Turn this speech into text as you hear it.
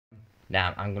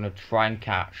Now I'm gonna try and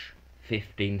catch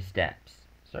 15 steps.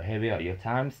 So here we go. Your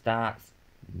time starts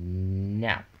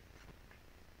now.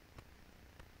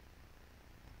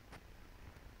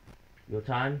 Your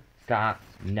time starts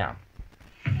now.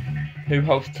 Who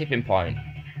hosts Tipping Point?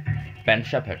 Ben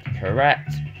Shepherd.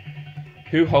 Correct.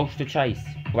 Who hosts The Chase?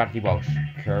 Bradley Walsh.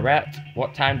 Correct.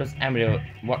 What time does Emmerdale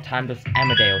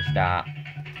start?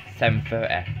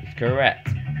 7:30. It's correct.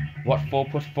 What's 4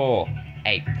 plus 4?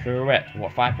 8. Correct.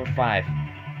 What 5 plus 5?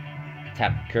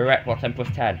 10. Correct. What 10 plus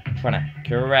 10? 20.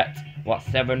 Correct. What's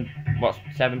 7 plus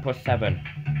 7?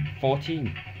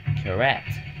 14.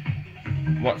 Correct.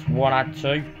 What's 1 add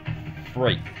 2?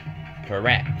 3.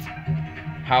 Correct.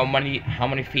 How many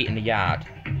feet in the yard?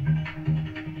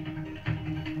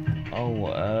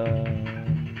 Oh,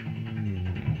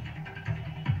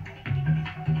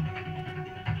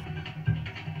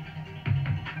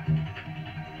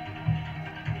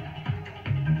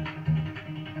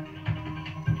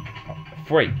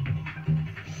 3.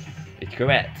 It's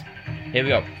correct. Here we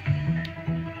go.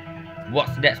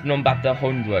 What's the next number after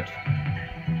 100?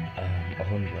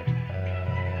 100.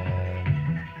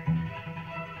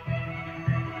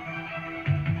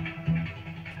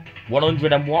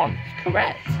 101. It's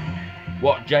correct.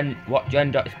 What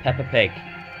gender is Peppa Pig?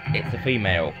 It's a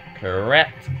female.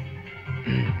 Correct.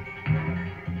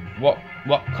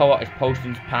 What colour is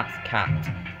Postman's Pat's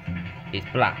cat? It's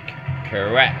black.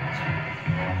 Correct.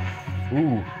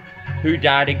 Ooh. Who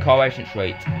died in Coronation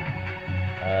Street?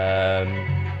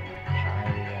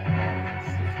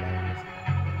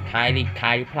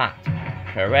 Kylie Platt.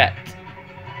 Correct.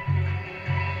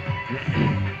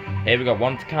 Here we go.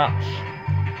 One to catch.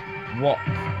 What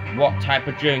type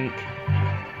of drink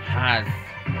has?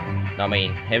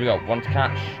 Here we go. One to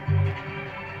catch.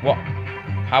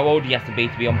 How old do you have to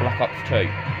be on Black Ops 2?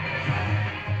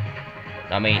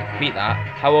 Repeat that.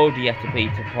 How old do you have to be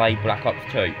to play Black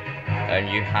Ops 2? And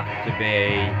you have to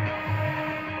be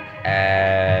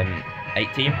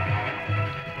 18.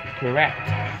 Correct.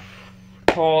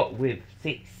 Caught with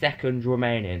 6 seconds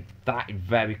remaining. That is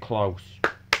very close.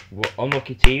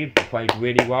 Unlucky team, played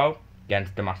really well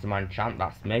against the Mastermind champ.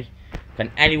 That's me. Can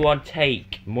anyone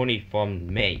take money from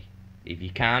me? If you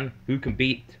can, who can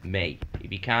beat me?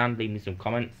 If you can, leave me some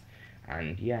comments.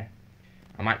 And yeah,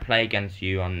 I might play against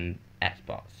you on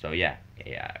Xbox. So yeah,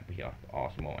 it'd be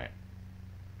awesome, won't it?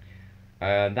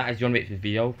 That is the only bit for the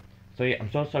video. So yeah, I'm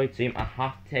so sorry team, I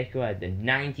have to take away the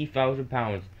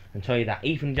 £90,000 and tell you that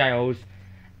Ethan Giles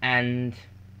and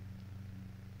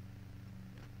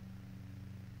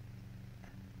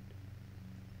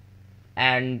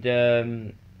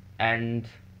Oompa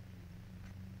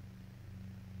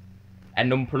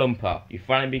Loompa, you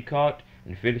finally been caught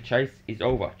and the chase is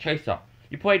over. Chaser,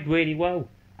 you played really well.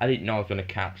 I didn't know I was going to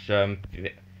catch the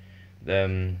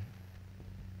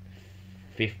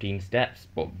 15 steps,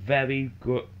 but very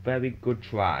good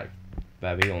try.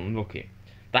 Very unlucky.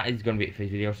 That is going to be it for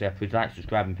this video. So yeah, please like,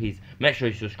 subscribe, and please make sure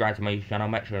you subscribe to my YouTube channel.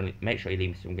 Make sure you leave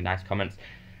me some nice comments,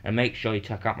 and make sure you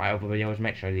check out my other videos.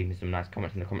 Make sure you leave me some nice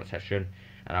comments in the comment section,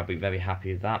 and I'll be very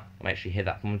happy with that. Make sure you hit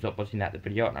that thumbs up button, like the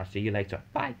video, and I'll see you later.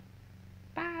 Bye.